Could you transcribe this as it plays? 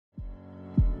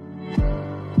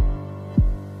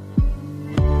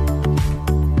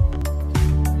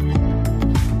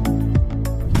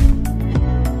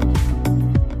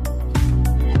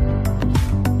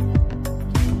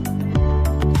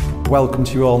welcome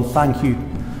to you all and thank you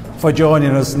for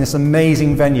joining us in this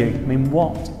amazing venue. I mean,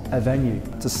 what a venue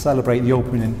to celebrate the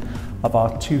opening of our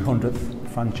 200th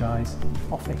franchise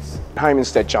office.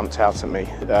 Homestead jumped out at me.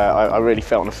 I really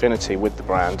felt an affinity with the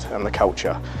brand and the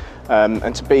culture.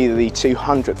 And to be the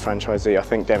 200th franchisee, I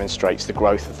think demonstrates the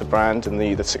growth of the brand and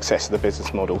the success of the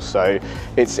business model. So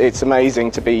it's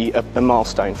amazing to be a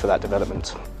milestone for that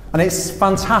development. And it's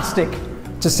fantastic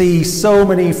to see so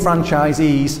many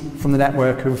franchisees from the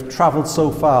network who've travelled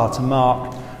so far to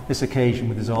mark this occasion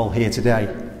with us all here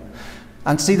today.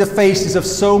 And to see the faces of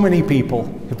so many people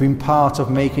who've been part of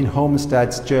making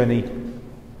Homestead's journey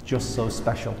just so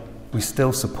special. We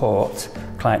still support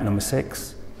client number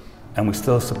 6 and we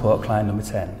still support client number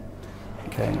 10.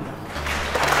 Okay.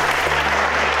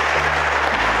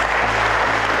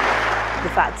 The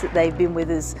fact that they've been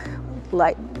with us,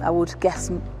 like I would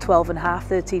guess 12 and a half,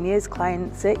 13 years,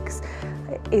 client 6,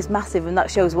 is massive, and that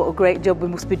shows what a great job we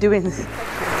must be doing.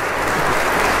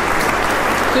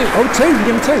 Oh, 2,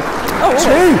 give him 2. Oh,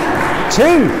 2.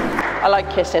 I like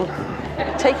kissing.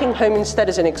 Taking Homestead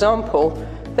as an example,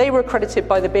 they were accredited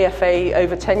by the BFA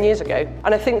over 10 years ago.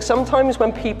 And I think sometimes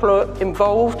when people are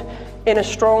involved in a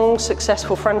strong,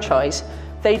 successful franchise,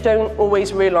 they don't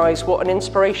always realise what an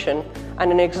inspiration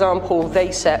and an example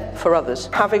they set for others.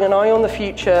 Having an eye on the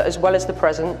future as well as the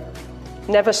present,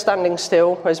 never standing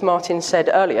still, as Martin said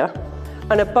earlier,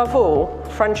 and above all,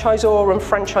 franchisor and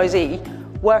franchisee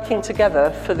working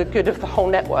together for the good of the whole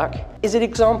network is an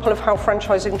example of how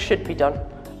franchising should be done,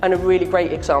 and a really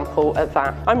great example at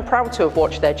that. I'm proud to have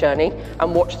watched their journey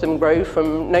and watched them grow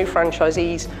from no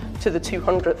franchisees to the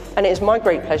 200th, and it is my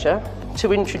great pleasure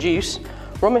to introduce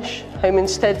Romesh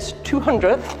Homestead's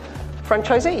 200th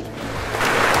franchisee.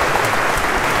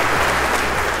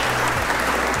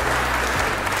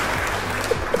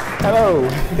 Hello.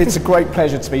 It's a great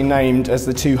pleasure to be named as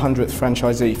the 200th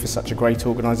franchisee for such a great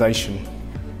organisation.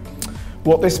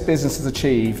 What this business has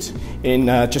achieved in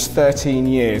just 13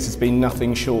 years has been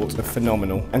nothing short of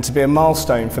phenomenal. And to be a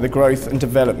milestone for the growth and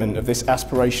development of this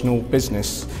aspirational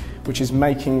business, which is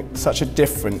making such a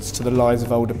difference to the lives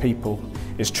of older people,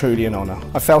 is truly an honour.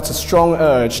 I felt a strong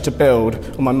urge to build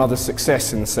on my mother's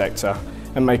success in the sector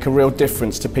and make a real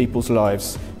difference to people's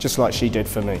lives, just like she did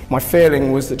for me. My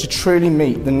feeling was that to truly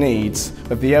meet the needs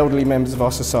of the elderly members of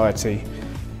our society,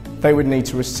 they would need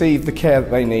to receive the care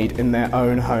that they need in their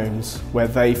own homes, where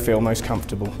they feel most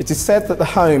comfortable. It is said that the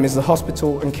home is the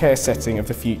hospital and care setting of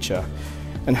the future,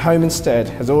 and Homestead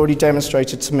has already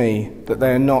demonstrated to me that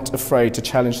they are not afraid to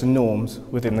challenge the norms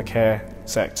within the care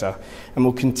sector and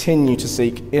will continue to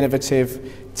seek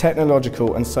innovative,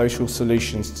 technological and social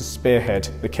solutions to spearhead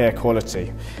the care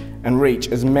quality and reach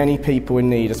as many people in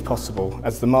need as possible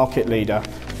as the market leader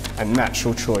and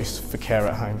natural choice for care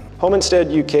at home.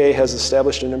 Homestead UK has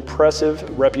established an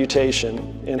impressive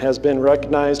reputation and has been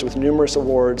recognized with numerous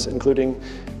awards, including,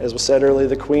 as was said earlier,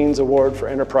 the Queen's Award for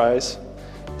Enterprise,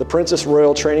 the Princess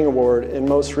Royal Training Award, and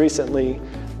most recently,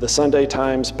 the Sunday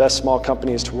Times Best Small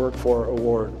Companies to Work For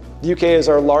Award. The UK is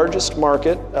our largest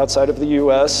market outside of the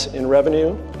US in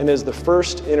revenue and is the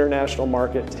first international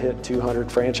market to hit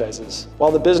 200 franchises.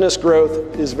 While the business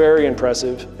growth is very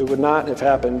impressive, it would not have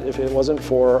happened if it wasn't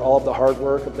for all of the hard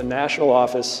work of the national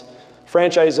office,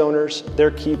 franchise owners,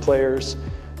 their key players,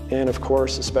 and of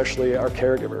course, especially our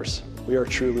caregivers. We are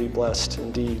truly blessed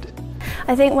indeed.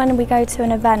 I think when we go to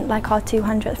an event like our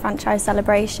 200th franchise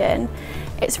celebration,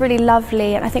 it's really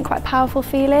lovely and I think quite a powerful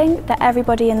feeling that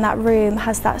everybody in that room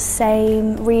has that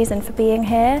same reason for being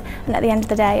here, and at the end of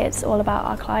the day it's all about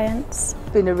our clients. It's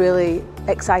been a really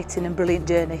exciting and brilliant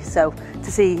journey, so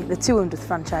to see the 200th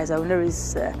franchise owner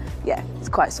is, yeah, it's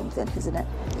quite something, isn't it?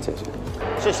 It is.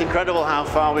 It's just incredible how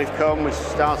far we've come. We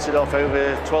started off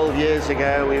over 12 years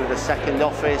ago. We were the second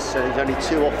office, and there's only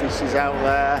 2 offices out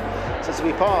there. So to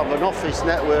be part of an office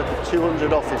network of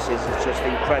 200 offices is just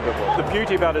incredible. The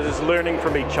beauty about it is learning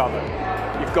from each other.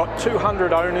 You've got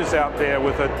 200 owners out there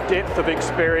with a depth of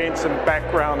experience and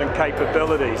background and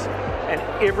capabilities. And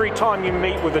every time you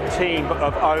meet with a team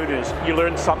of owners, you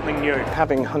learn something new.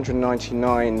 Having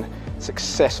 199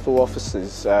 successful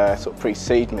offices sort of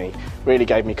precede me really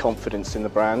gave me confidence in the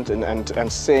brand,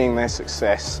 and seeing their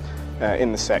success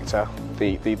in the sector,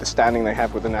 the standing they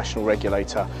have with the national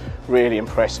regulator really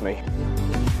impressed me.